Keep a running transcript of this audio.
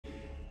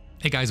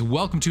Hey guys,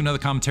 welcome to another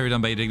commentary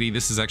done by Diggity.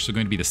 This is actually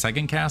going to be the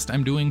second cast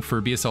I'm doing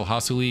for BSL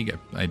Hasuleague.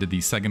 I did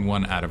the second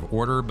one out of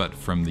order, but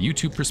from the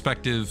YouTube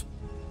perspective,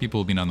 people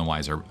will be none the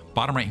wiser.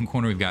 Bottom right hand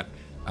corner, we've got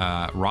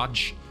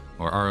Rotj,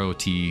 or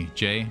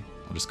R-O-T-J.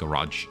 I'll just go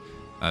Rotj.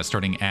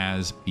 Starting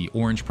as the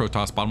orange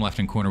Protoss. Bottom left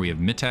hand corner, we have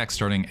Mitak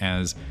starting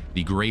as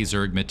the gray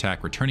Zerg.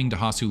 Mitak returning to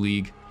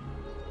Hasuleague.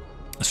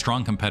 A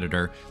strong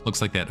competitor.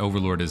 Looks like that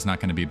Overlord is not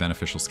going to be a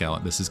beneficial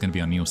scout. This is going to be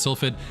on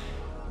Neosylphid.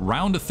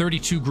 Round of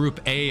 32 Group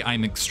A,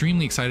 I'm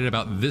extremely excited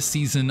about this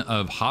season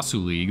of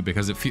Hasuleague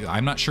because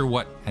I'm not sure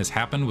what has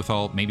happened with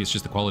maybe it's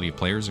just the quality of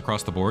players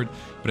across the board,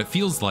 but it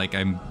feels like,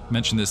 I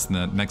mentioned this in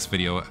the next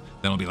video,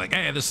 then I'll be like,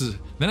 hey, this is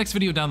the next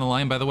video down the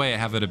line. By the way, I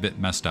have it a bit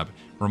messed up.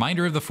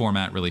 Reminder of the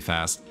format really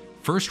fast.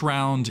 First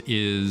round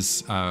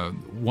is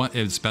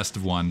best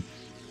of one.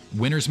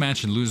 Winner's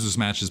match and loser's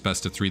match is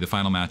best of three. The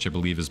final match, I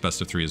believe, is best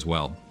of three as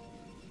well.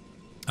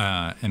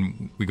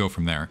 And we go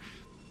from there.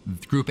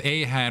 Group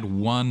A had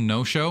one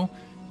no-show.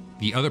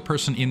 The other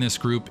person in this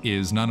group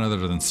is none other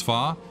than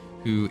Sva,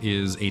 who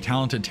is a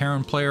talented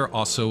Terran player,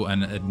 also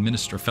an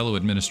fellow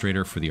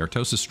administrator for the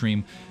Artosis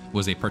stream,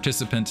 was a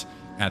participant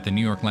at the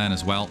New York LAN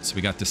as well, so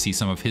we got to see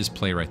some of his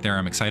play right there.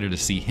 I'm excited to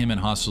see him in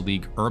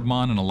Hasuleague,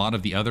 Urbmon, and a lot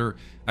of the other,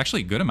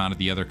 actually a good amount of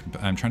the other,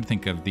 I'm trying to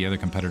think of the other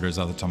competitors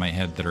off the top of my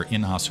head that are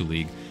in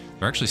Hasuleague.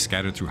 They're actually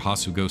scattered through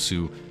Hasu,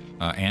 Gosu,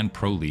 and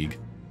Pro League.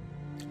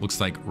 Looks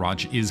like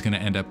Rotj is going to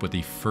end up with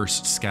the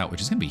first scout,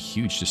 which is going to be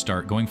huge to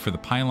start. Going for the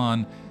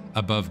pylon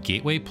above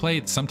gateway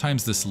play.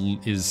 Sometimes this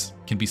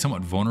can be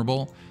somewhat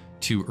vulnerable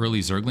to early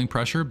Zergling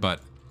pressure,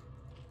 but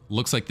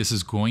looks like this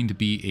is going to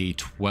be a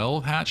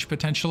 12 hatch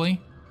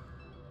potentially,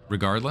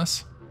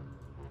 regardless.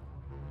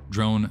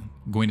 Drone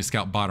going to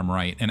scout bottom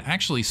right, and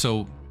actually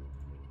so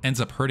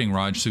ends up hurting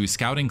Rotj. So he's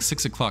scouting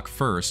 6 o'clock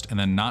first, and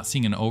then not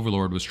seeing an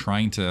Overlord was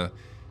trying to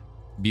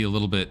be a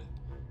little bit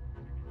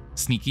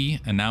sneaky,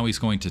 and now he's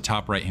going to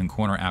top right hand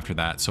corner after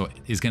that, so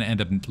he's going to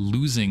end up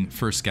losing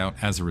first scout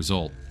as a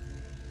result.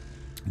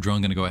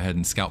 Drone going to go ahead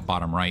and scout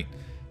bottom right.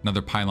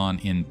 Another pylon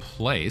in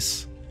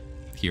place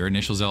here.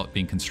 Initial zealot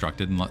being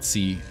constructed, and let's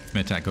see if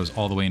Mitak goes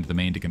all the way into the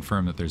main to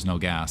confirm that there's no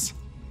gas.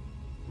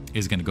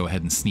 Is going to go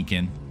ahead and sneak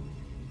in.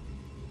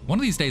 One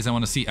of these days I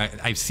want to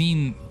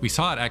see, we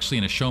saw it actually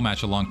in a show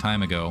match a long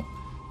time ago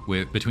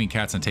between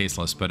Cats and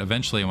Tasteless, but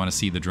eventually I want to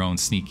see the drone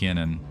sneak in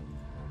and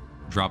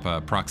drop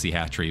a proxy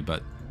hatchery.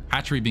 But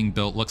hatchery being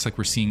built, looks like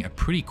we're seeing a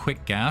pretty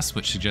quick gas,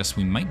 which suggests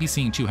we might be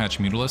seeing 2 hatch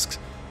mutalisks.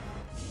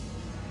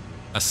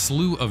 A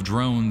slew of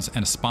drones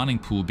and a spawning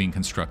pool being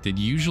constructed.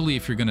 Usually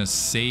if you're going to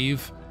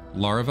save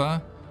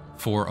larvae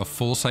for a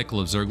full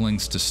cycle of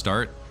Zerglings to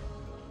start,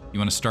 you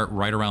want to start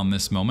right around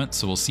this moment.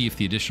 So we'll see if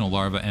the additional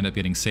larvae end up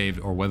getting saved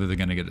or whether they're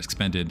going to get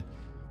expended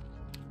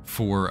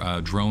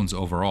for drones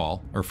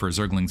overall, or for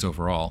Zerglings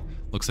overall.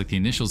 Looks like the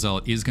initial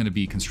zealot is going to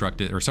be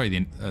constructed, or sorry,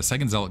 the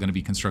second zealot going to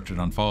be constructed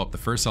on follow-up. The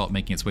first zealot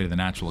making its way to the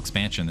natural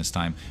expansion this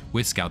time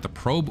with scout. The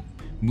probe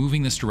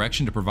moving this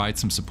direction to provide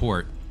some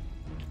support.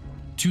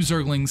 2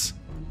 Zerglings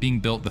being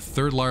built. The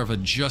third larva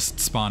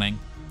just spawning.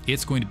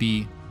 It's going to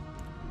be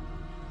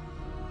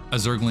a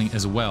Zergling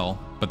as well,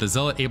 but the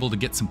zealot able to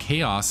get some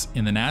chaos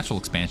in the natural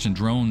expansion.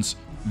 Drones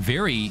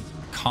very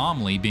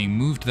calmly being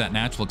moved to that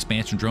natural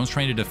expansion. Drones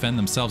trying to defend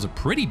themselves. A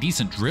pretty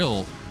decent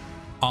drill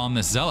on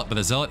this zealot, but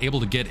the zealot able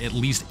to get at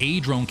least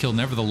a drone kill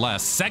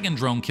nevertheless. Second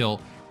drone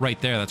kill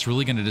right there. That's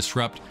really going to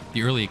disrupt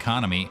the early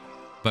economy,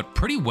 but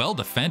pretty well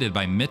defended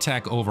by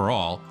Mitak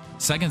overall.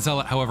 Second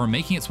zealot, however,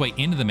 making its way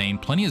into the main.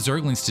 Plenty of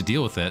Zerglings to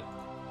deal with it.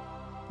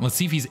 Let's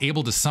see if he's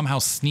able to somehow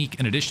sneak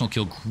an additional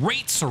kill.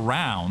 Great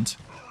surround.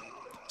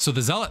 So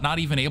the zealot not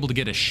even able to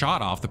get a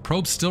shot off. The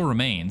probe still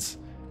remains.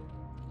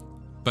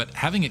 But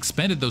having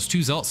expended those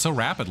 2 zealots so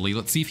rapidly,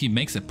 let's see if he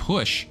makes a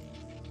push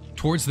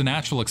towards the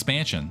natural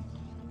expansion.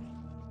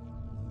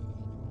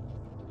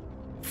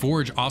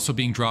 Forge also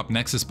being dropped.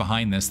 Nexus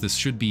behind this. This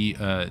should be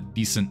a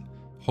decent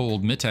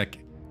hold. Mitak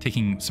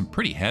taking some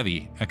pretty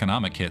heavy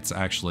economic hits,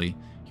 actually,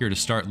 here to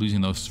start, losing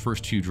those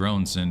first 2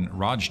 drones, and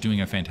Rotj doing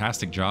a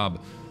fantastic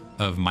job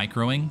of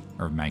macroing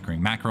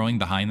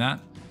behind that.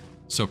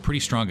 So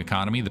pretty strong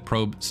economy. The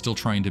probe still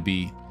trying to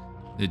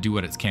do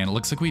what it can. It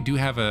looks like we do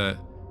have a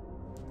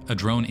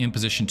drone in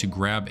position to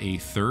grab a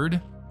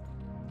third.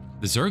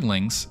 The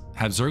Zerglings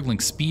have Zergling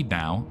speed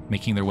now,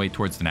 making their way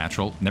towards the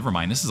natural. Never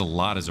mind, this is a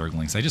lot of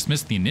Zerglings. I just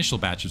missed the initial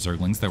batch of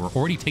Zerglings that were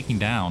already taking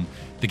down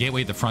the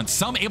gateway at the front.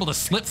 Some able to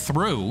slip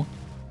through.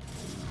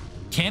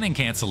 Cannon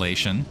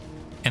cancellation.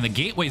 And the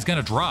gateway is going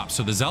to drop.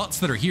 So the zealots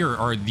that are here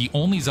are the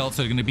only zealots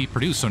that are going to be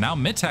produced. So now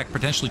Mitak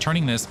potentially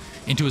turning this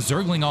into a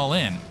Zergling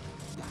all-in.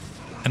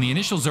 And the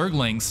initial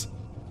Zerglings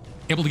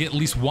able to get at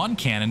least 1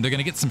 cannon. They're going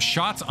to get some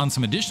shots on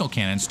some additional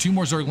cannons. 2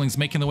 more Zerglings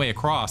making their way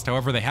across.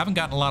 However, they haven't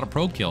gotten a lot of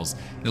probe kills.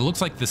 It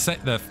looks like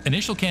the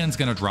initial cannon's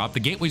going to drop. The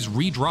gateway's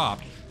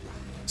re-dropped.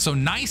 So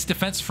nice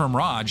defense from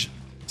Rotj.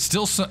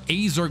 Still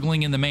a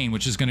Zergling in the main,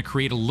 which is going to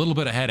create a little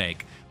bit of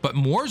headache. But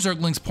more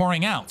Zerglings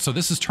pouring out. So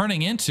this is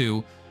turning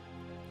into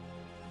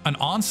an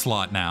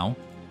onslaught now.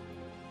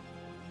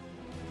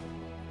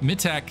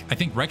 Mitak, I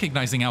think,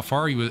 recognizing how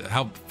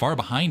far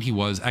behind he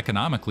was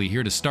economically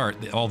here to start,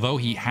 although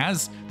he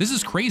has, this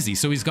is crazy.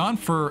 So he's gone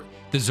for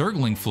the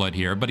Zergling Flood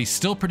here, but he's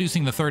still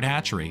producing the third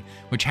hatchery,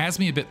 which has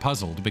me a bit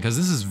puzzled because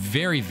this is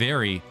very,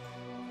 very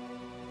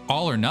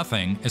all or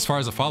nothing as far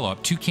as a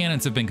follow-up. 2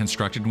 cannons have been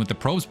constructed, and with the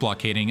probes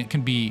blockading, it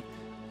can be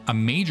a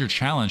major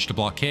challenge to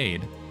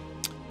blockade.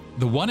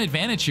 The one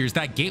advantage here is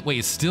that gateway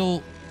is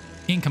still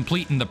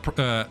incomplete, and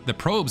the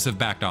probes have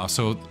backed off.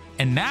 So,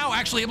 and now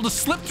actually able to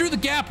slip through the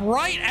gap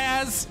right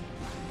as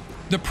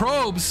the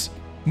probes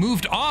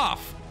moved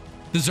off.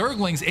 The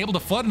Zerglings able to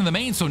flood into the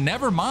main, so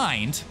never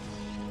mind.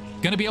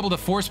 Going to be able to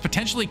force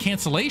potentially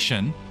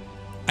cancellation.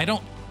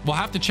 We'll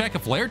have to check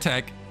if Lair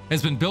Tech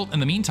has been built in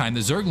the meantime.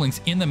 The Zerglings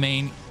in the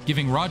main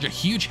giving Rotj a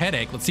huge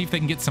headache. Let's see if they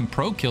can get some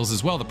probe kills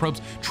as well. The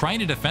probes trying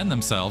to defend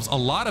themselves. A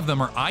lot of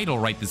them are idle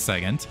right this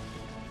second.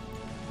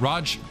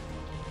 Rotj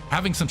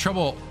having some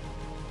trouble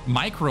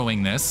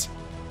microing this.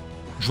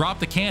 Drop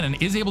the cannon,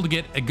 is able to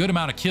get a good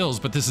amount of kills,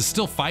 but this is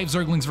still 5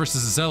 Zerglings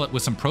versus a Zealot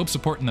with some probe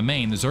support in the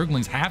main. The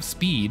Zerglings have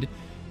speed,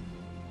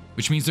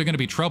 which means they're going to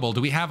be trouble.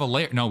 Do we have a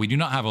layer? No, we do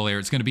not have a layer.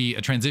 It's going to be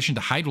a transition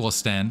to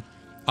Hydralistan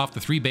off the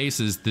 3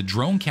 bases. The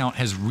drone count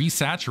has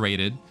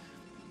resaturated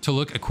to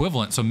look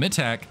equivalent. So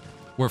Mitak,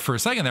 where for a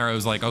second there I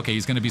was like, okay,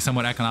 he's going to be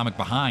somewhat economic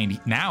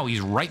behind. Now he's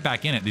right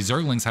back in it. The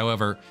Zerglings,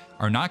 however,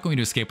 are not going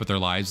to escape with their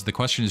lives. The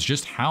question is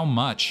just how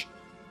much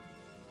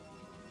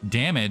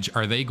damage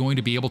are they going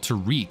to be able to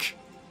wreak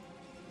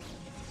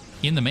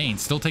in the main?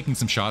 Still taking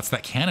some shots.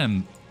 That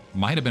cannon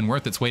might have been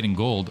worth its weight in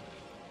gold.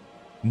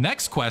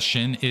 Next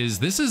question is,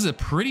 this is a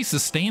pretty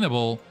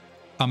sustainable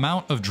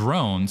amount of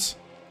drones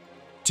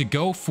to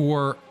go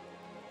for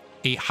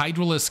a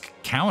Hydralisk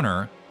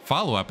counter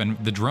follow-up, and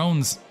the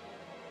drones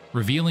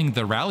revealing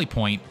the rally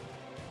point.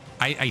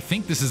 I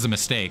think this is a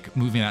mistake,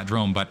 moving that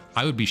drone, but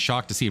I would be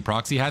shocked to see a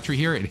proxy hatchery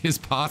here. It is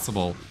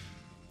possible.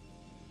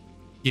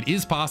 It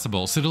is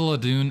possible. Citadel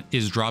Dune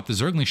is dropped. The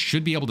Zerglings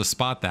should be able to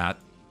spot that.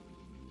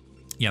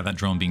 Yeah, that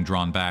drone being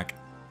drawn back.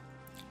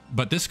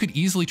 But this could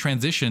easily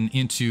transition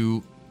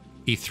into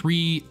a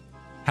 3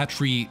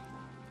 hatchery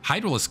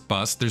Hydralisk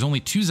bust. There's only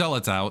 2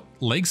 Zealots out.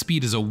 Leg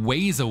speed is a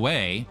ways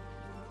away.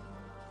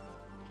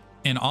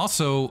 And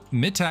also,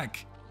 Mitak,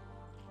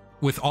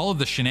 with all of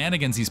the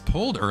shenanigans he's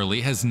pulled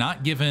early, has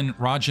not given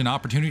Rotj an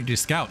opportunity to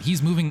scout.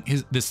 He's moving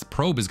this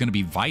probe is going to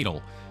be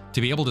vital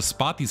to be able to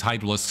spot these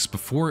Hydralisks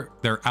before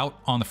they're out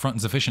on the front in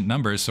sufficient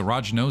numbers, so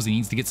Rotj knows he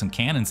needs to get some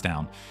cannons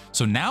down.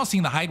 So now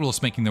seeing the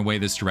Hydralisks making their way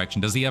this direction,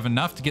 does he have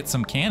enough to get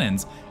some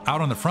cannons out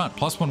on the front?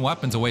 +1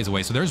 weapons a ways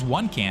away, so there's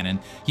 1 cannon.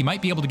 He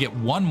might be able to get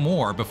 1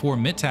 more before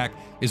Mitak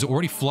is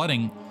already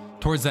flooding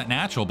towards that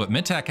natural, but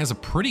Mitak has a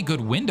pretty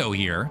good window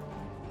here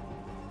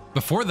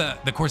before the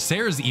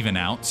Corsairs even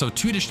out, so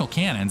 2 additional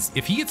cannons.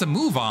 If he gets a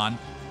move on,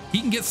 he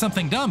can get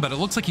something done, but it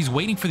looks like he's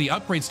waiting for the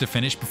upgrades to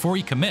finish before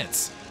he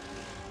commits.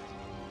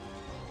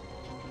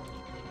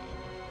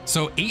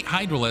 So 8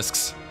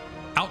 Hydralisks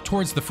out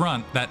towards the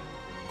front that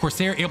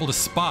Corsair able to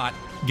spot,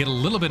 get a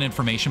little bit of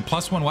information.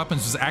 +1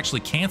 weapons was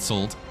actually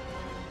canceled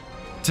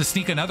to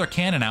sneak another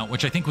cannon out,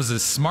 which I think was a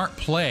smart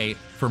play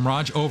from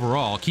Rotj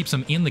overall. Keeps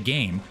him in the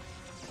game.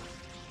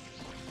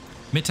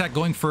 Mitak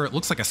going for, it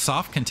looks like a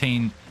soft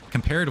contain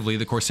comparatively.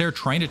 The Corsair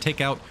trying to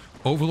take out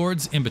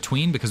Overlords in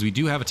between, because we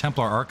do have a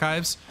Templar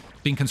Archives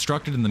being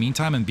constructed in the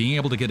meantime, and being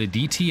able to get a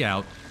DT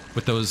out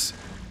with those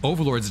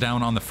Overlords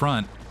down on the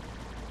front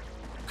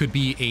could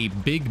be a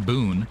big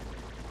boon.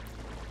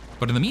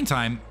 But in the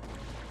meantime,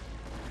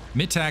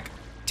 Mitak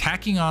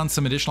tacking on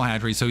some additional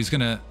hatcheries, so he's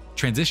going to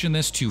transition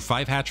this to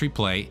 5 hatchery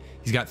play.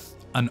 He's got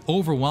an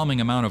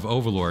overwhelming amount of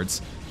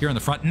Overlords here on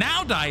the front.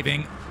 Now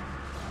diving!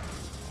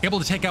 Able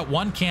to take out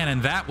 1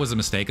 cannon. That was a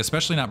mistake,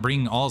 especially not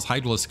bringing all his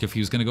Hydralisk if he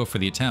was going to go for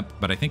the attempt.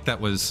 But I think that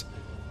was...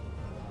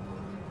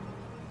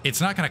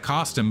 It's not going to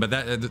cost him, but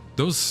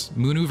those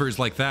maneuvers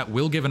like that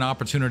will give an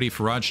opportunity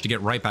for Rotj to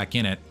get right back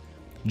in it.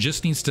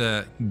 Just needs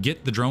to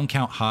get the drone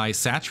count high,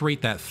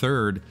 saturate that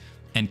third,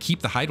 and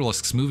keep the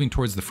Hydralisks moving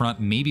towards the front.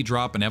 Maybe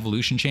drop an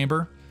evolution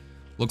chamber.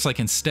 Looks like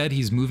instead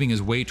he's moving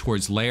his way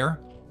towards Lair.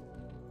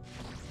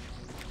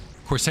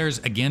 Corsairs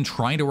again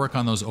trying to work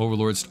on those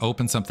Overlords to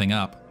open something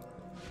up.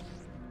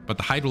 But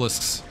the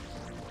Hydralisks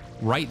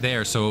right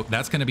there, so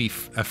that's going to be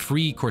a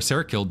free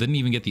Corsair kill. Didn't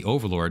even get the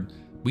Overlord.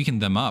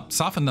 Weakened them up,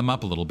 softened them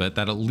up a little bit.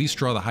 That'll at least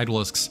draw the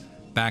Hydralisks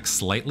back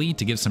slightly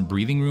to give some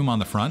breathing room on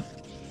the front.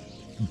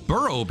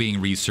 Burrow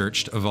being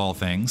researched, of all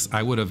things.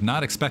 I would have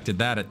not expected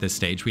that at this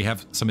stage. We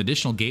have some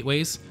additional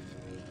gateways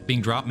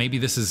being dropped. Maybe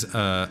this is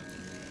a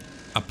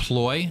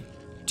ploy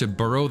to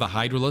burrow the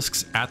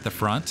Hydralisks at the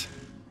front.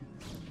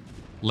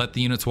 Let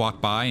the units walk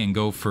by and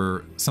go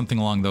for something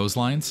along those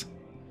lines.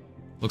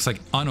 Looks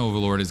like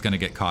Unoverlord is going to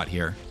get caught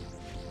here.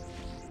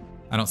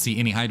 I don't see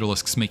any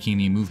Hydralisks making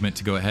any movement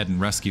to go ahead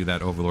and rescue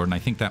that Overlord, and I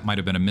think that might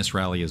have been a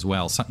misrally as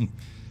well.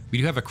 We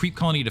do have a creep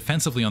colony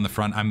defensively on the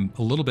front. I'm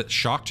a little bit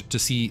shocked to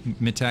see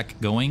Mitak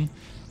going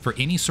for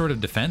any sort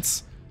of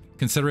defense,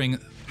 considering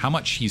how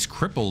much he's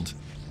crippled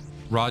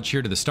Rotj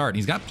here to the start.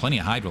 He's got plenty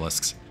of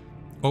Hydralisks.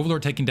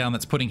 Overlord taken down,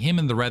 that's putting him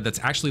in the red. That's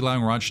actually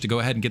allowing Rotj to go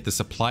ahead and get the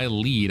supply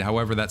lead.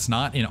 However, that's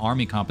not in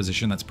army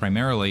composition. That's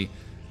primarily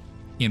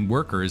in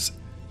workers.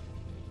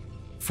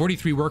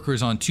 43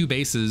 workers on 2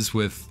 bases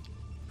with...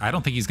 I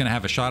don't think he's going to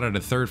have a shot at a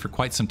third for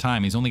quite some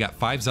time. He's only got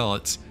 5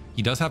 zealots.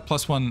 He does have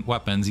 +1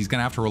 weapons. He's going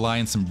to have to rely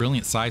on some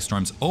brilliant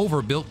Psystorms.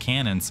 Overbuilt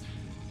cannons,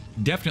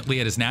 definitely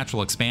at his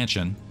natural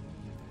expansion.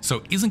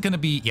 So isn't going to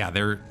be... Yeah,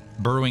 they're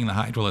burrowing the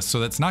Hydralisk, so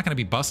that's not going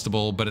to be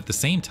bustable, but at the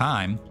same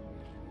time...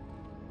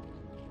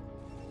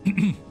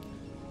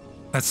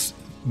 that's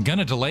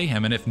gonna delay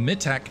him, and if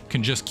Mitak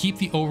can just keep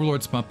the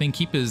Overlords pumping,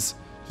 keep his...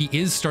 He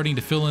is starting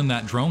to fill in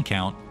that drone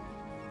count,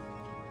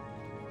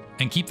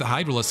 and keep the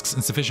Hydralisks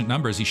in sufficient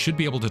numbers, he should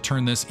be able to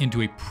turn this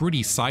into a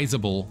pretty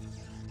sizable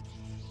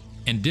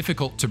and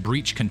difficult to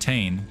breach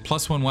contain.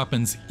 +1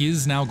 weapons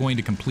is now going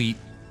to complete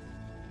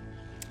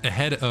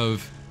ahead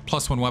of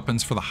 +1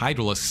 weapons for the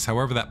Hydralisks.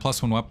 However, that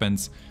 +1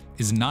 weapons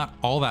is not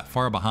all that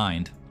far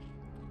behind.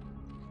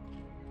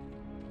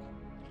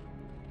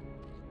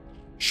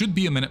 Should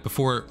be a minute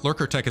before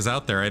Lurker Tech is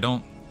out there.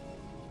 And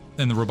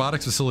the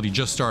robotics facility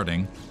just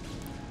starting.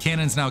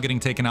 Cannons now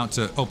getting taken out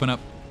to open up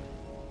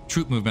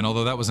troop movement,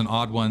 although that was an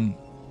odd one.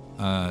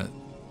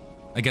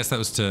 I guess that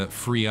was to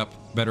free up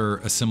better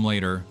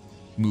assimilator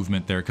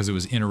movement there because it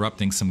was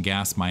interrupting some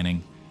gas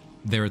mining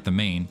there at the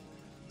main.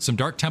 Some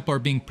Dark Templar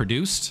being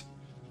produced.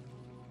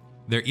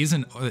 There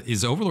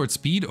is Overlord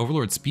Speed?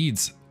 Overlord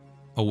Speed's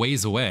a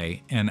ways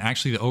away, and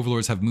actually the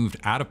Overlords have moved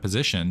out of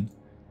position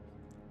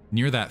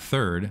near that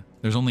third.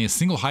 There's only a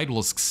single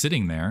Hydralisk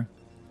sitting there.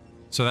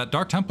 So that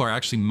Dark Templar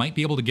actually might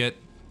be able to get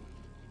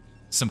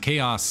some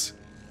chaos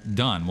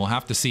done. We'll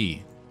have to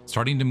see.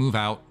 Starting to move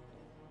out.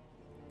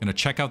 Gonna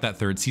check out that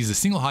third. Sees a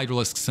single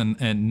Hydralisk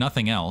and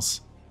nothing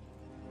else.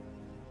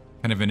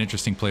 Kind of an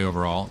interesting play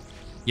overall.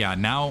 Yeah,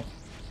 now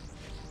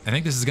I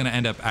think this is gonna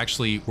end up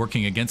actually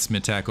working against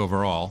Mitak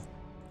overall.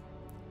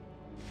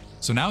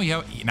 So now he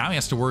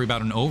has to worry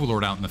about an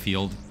Overlord out in the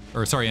field.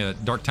 Or sorry, a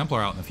Dark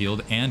Templar out in the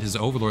field, and his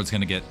Overlord's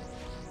gonna get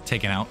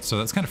taken out. So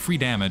that's kind of free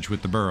damage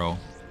with the burrow.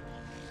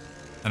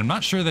 And I'm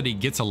not sure that he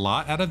gets a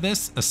lot out of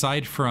this,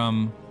 aside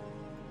from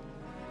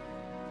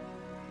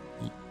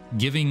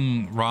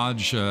giving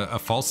Rotj a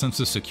false sense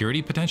of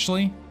security,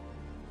 potentially.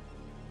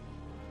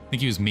 I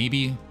think he was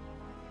maybe...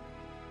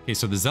 Okay,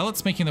 so the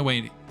Zealots making their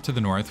way to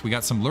the north. We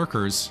got some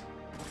Lurkers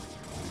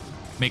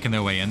making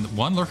their way in.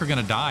 One Lurker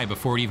gonna die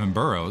before it even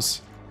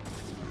burrows.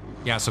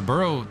 Yeah, so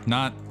burrow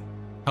not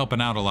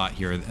helping out a lot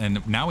here.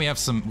 And now we have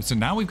some... So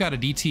now we've got a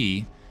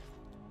DT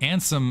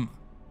and some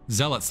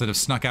Zealots that have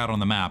snuck out on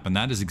the map, and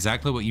that is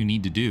exactly what you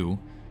need to do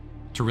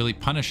to really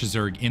punish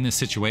Zerg in this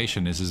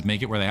situation, is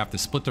make it where they have to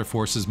split their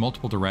forces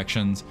multiple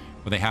directions,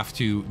 where they have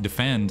to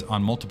defend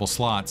on multiple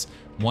slots.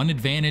 One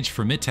advantage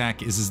for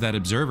Mitak is that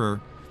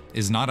Observer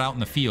is not out in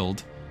the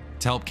field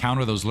to help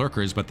counter those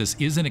Lurkers, but this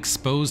is an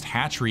exposed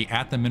hatchery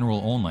at the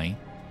mineral only.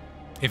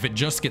 If it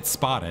just gets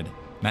spotted,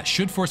 that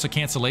should force a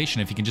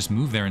cancellation if you can just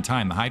move there in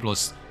time. The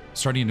Hydralisk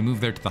starting to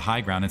move there to the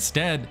high ground.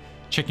 Instead,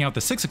 checking out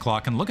the 6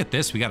 o'clock, and look at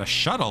this, we got a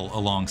shuttle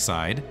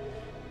alongside.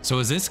 So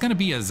is this going to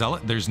be a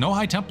Zealot? There's no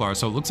High Templar,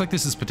 so it looks like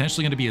this is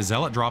potentially going to be a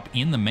Zealot drop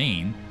in the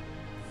main.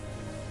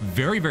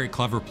 Very, very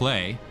clever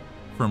play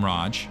from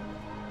Rotj.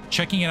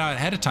 Checking it out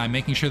ahead of time,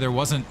 making sure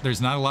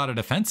there's not a lot of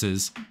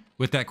defenses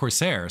with that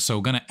Corsair. So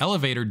gonna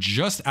elevator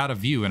just out of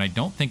view, and I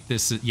don't think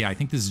this is, yeah, I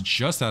think this is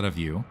just out of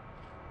view.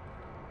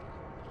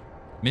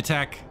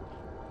 Mitak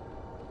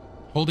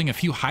holding a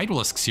few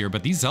Hydralisks here,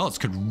 but these Zealots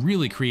could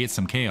really create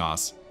some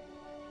chaos.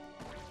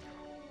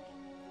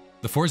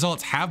 The 4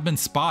 Zealots have been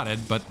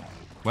spotted, but,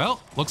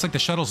 well, looks like the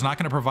shuttle's not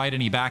going to provide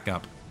any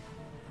backup.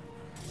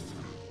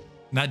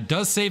 And that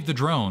does save the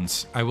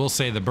drones. I will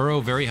say the burrow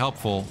very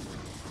helpful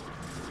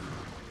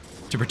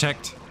to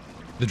protect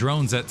the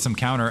drones at the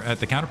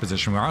counter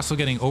position. We're also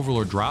getting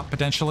Overlord drop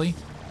potentially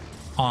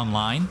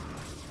online.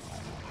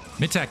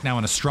 Mitak now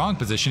in a strong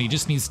position. He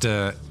just needs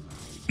to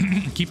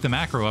keep the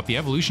macro up. The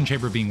evolution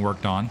chamber being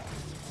worked on.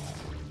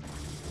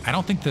 I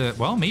don't think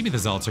well, maybe the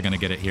Zealots are going to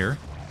get it here.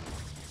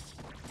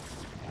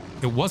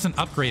 It wasn't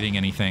upgrading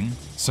anything,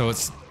 so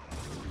it's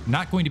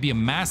not going to be a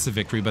massive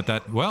victory, but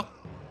that, well,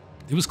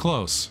 it was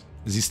close.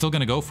 Is he still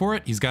going to go for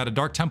it? He's got a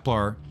Dark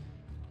Templar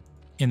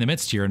in the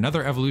midst here.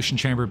 Another evolution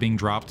chamber being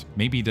dropped,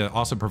 maybe to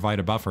also provide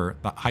a buffer.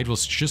 The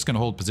Hydra's just going to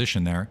hold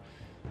position there.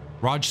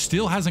 Rotj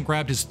still hasn't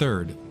grabbed his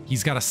third.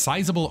 He's got a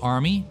sizable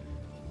army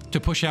to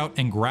push out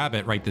and grab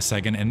it right this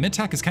second, and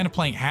Mitak is kind of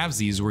playing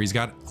halvesies, where he's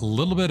got a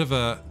little bit of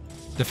a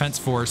defense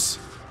force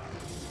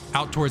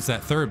out towards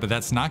that third, but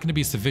that's not going to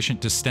be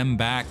sufficient to stem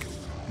back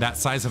that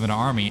size of an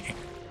army.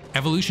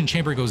 Evolution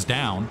chamber goes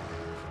down.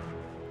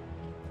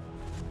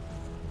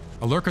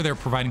 A Lurker there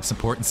providing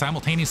support, and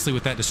simultaneously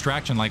with that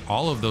distraction, like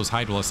all of those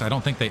Hydralisks, I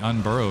don't think they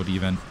unburrowed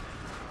even,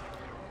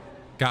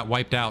 got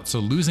wiped out. So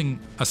losing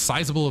a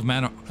sizable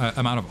amount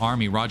of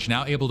army. Rotj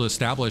now able to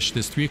establish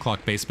this 3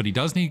 o'clock base, but he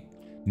does need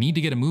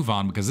to get a move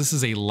on, because this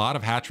is a lot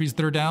of hatcheries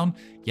that are down.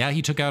 Yeah,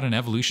 he took out an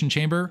evolution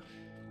chamber.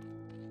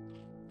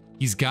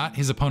 He's got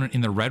his opponent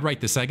in the red right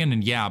this second,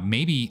 and yeah,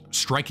 maybe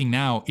striking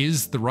now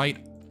is the right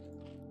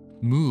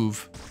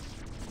move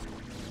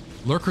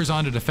lurkers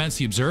onto defense.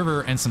 The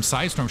Observer and some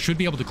Side Storm should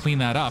be able to clean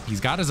that up.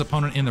 He's got his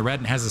opponent in the red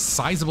and has a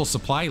sizable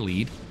supply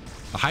lead.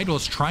 The Hydra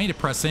is trying to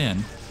press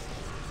in.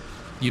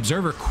 The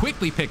Observer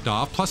quickly picked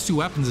off. +2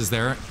 weapons is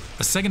there.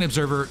 A second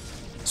Observer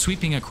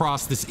sweeping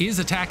across. This is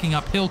attacking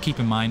uphill, keep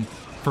in mind,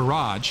 for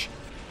Rotj.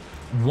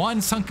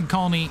 One Sunken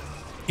Colony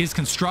is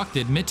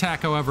constructed. Mitak,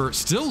 however,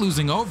 still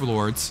losing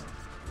Overlords,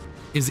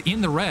 is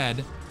in the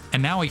red,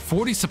 and now a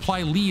 40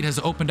 supply lead has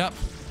opened up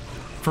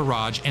for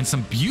Rotj, and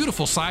some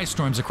beautiful Side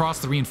Storms across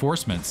the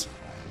reinforcements.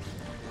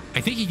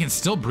 I think he can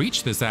still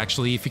breach this,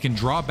 actually, if he can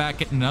draw back,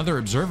 get another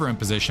Observer in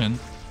position,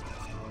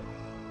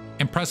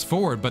 and press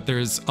forward, but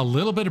there's a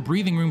little bit of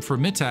breathing room for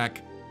Mitak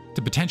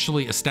to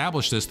potentially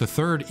establish this. The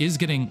third is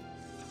getting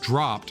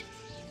dropped.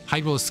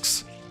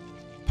 Hydralisks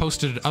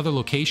posted at other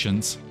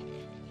locations.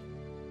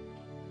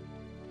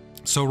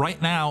 So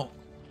right now,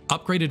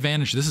 upgrade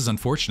advantage. This is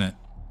unfortunate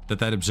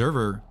that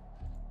Observer,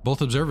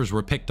 both Observers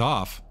were picked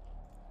off,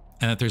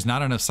 and that there's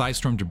not enough Side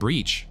Storm to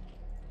breach,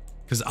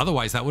 because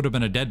otherwise that would have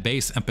been a dead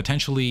base and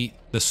potentially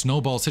the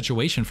snowball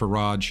situation for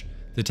Rotj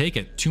to take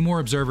it. 2 more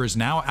Observers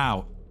now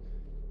out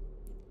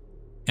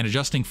and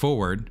adjusting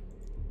forward.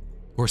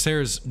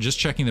 Corsairs just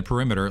checking the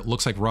perimeter. It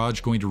looks like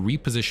Rotj going to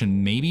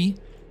reposition, maybe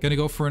going to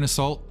go for an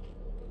assault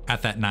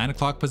at that 9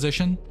 o'clock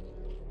position.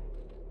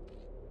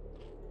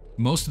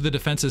 Most of the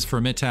defenses for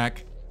Mitak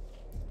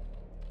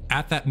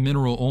at that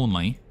mineral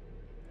only.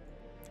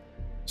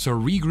 So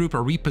regroup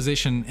or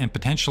reposition and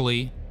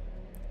potentially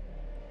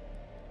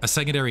a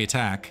secondary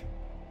attack.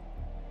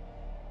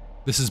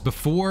 This is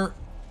before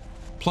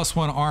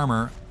 +1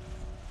 armor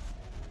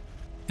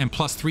and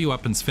 +3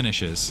 weapons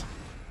finishes.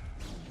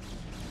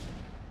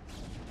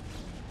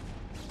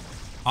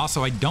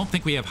 Also, I don't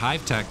think we have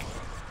Hive Tech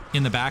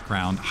in the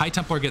background. High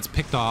Templar gets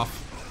picked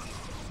off.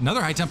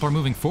 Another High Templar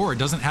moving forward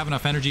doesn't have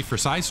enough energy for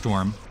Side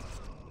Storm.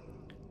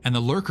 And the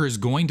Lurker is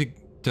going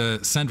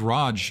to send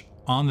Rotj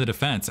on the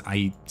defense.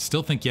 I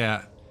still think,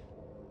 yeah,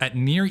 at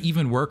near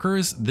even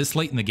workers this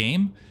late in the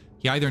game,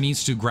 he either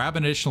needs to grab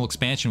an additional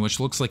expansion, which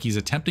looks like he's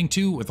attempting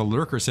to with a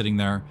Lurker sitting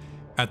there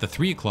at the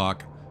 3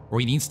 o'clock, or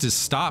he needs to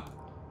stop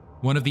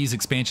one of these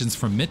expansions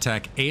from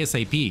Mitak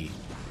ASAP.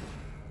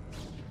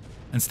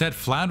 Instead,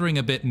 floundering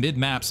a bit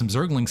mid-map, some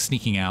Zerglings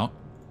sneaking out,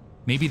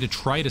 maybe to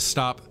try to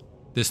stop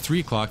this 3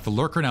 o'clock. The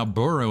Lurker now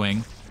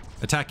burrowing,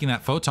 attacking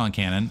that photon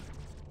cannon.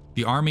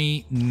 The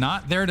army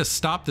not there to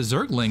stop the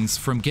Zerglings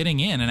from getting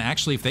in, and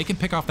actually if they can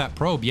pick off that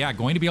probe, yeah,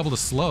 going to be able to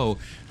slow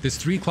this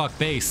 3 o'clock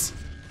base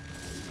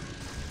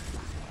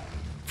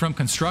from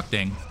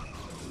constructing.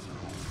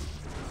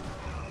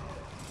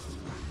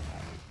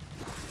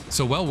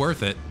 So well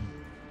worth it.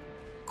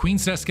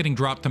 Queen's Nest getting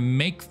dropped to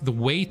make the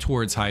way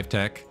towards Hive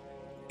Tech.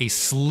 A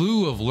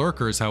slew of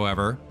Lurkers,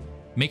 however,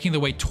 making the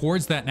way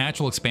towards that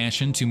natural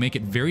expansion to make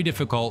it very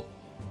difficult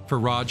for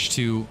Rotj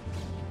to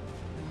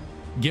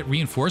get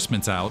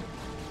reinforcements out.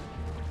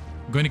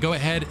 I'm going to go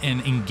ahead and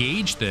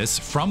engage this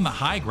from the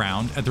high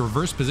ground at the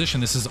reverse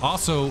position. This is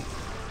also,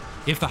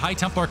 if the High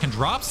Templar can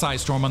drop Side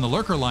Storm on the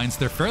Lurker lines,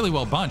 they're fairly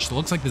well bunched. It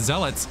looks like the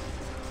Zealots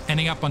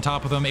ending up on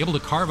top of them, able to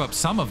carve up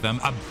some of them.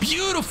 A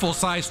beautiful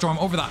Side Storm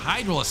over the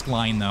Hydralisk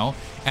line, though,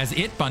 as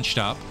it bunched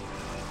up.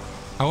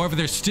 However,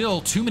 there's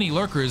still too many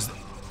Lurkers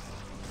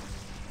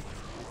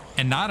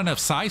and not enough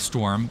Side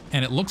Storm,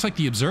 and it looks like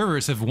the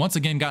Observers have once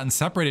again gotten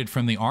separated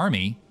from the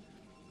army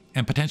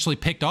and potentially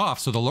picked off,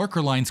 so the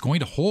Lurker line's going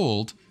to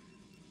hold.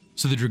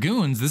 So the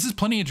Dragoons, this is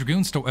plenty of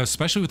Dragoons,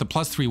 especially with the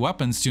 +3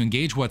 weapons, to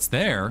engage what's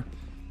there.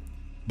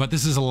 But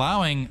this is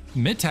allowing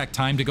Mitak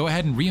time to go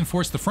ahead and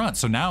reinforce the front.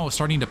 So now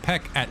starting to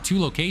peck at 2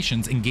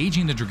 locations,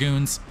 engaging the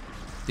Dragoons.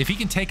 If he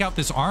can take out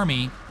this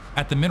army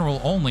at the mineral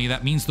only,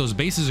 that means those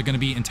bases are going to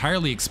be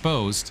entirely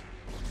exposed.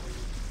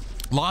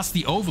 Lost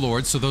the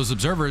Overlords, so those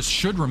Observers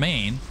should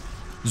remain.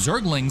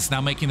 Zerglings now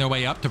making their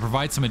way up to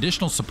provide some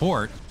additional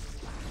support.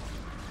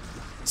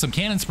 Some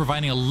cannons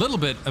providing a little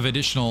bit of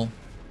additional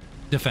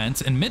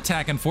defense, and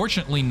Mitak,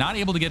 unfortunately, not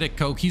able to get a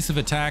cohesive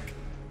attack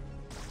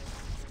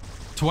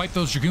to wipe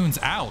those Dragoons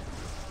out.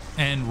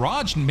 And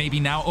Rotj maybe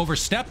now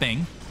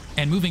overstepping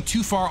and moving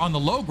too far on the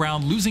low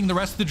ground, losing the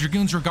rest of the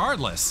Dragoons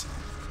regardless.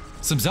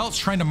 Some Zealots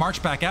trying to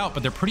march back out,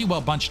 but they're pretty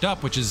well bunched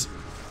up, which is...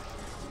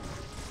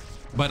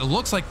 But it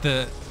looks like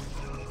the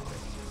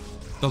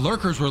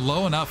Lurkers were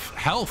low enough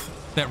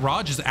health that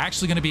Rotj is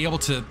actually going to be able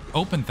to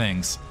open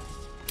things.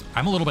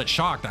 I'm a little bit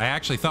shocked. I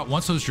actually thought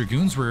once those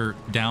Dragoons were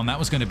down, that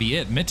was going to be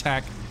it.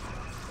 Mitak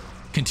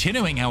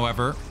continuing,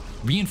 however,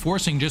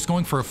 reinforcing, just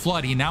going for a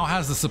flood. He now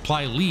has the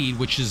supply lead,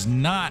 which does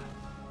not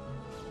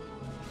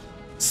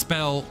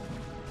spell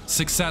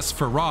success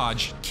for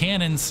Rotj.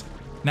 Cannons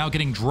now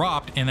getting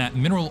dropped, and that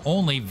mineral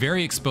only,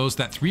 very exposed.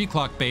 That 3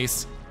 o'clock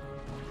base,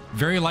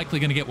 very likely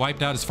going to get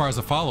wiped out as far as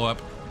a follow-up.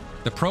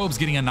 The probe's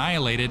getting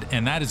annihilated,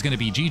 and that is going to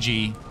be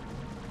GG.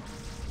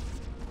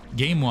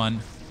 Game 1.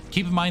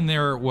 Keep in mind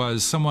there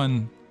was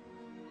someone...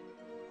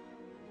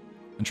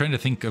 I'm trying to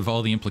think of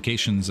all the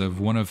implications of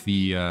one of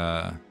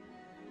the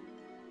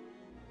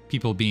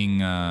people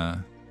being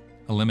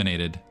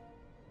eliminated.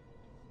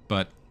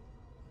 But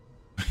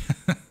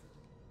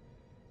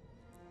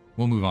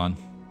we'll move on.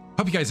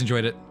 Hope you guys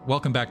enjoyed it.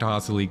 Welcome back to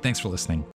Hasuleague. Thanks for listening.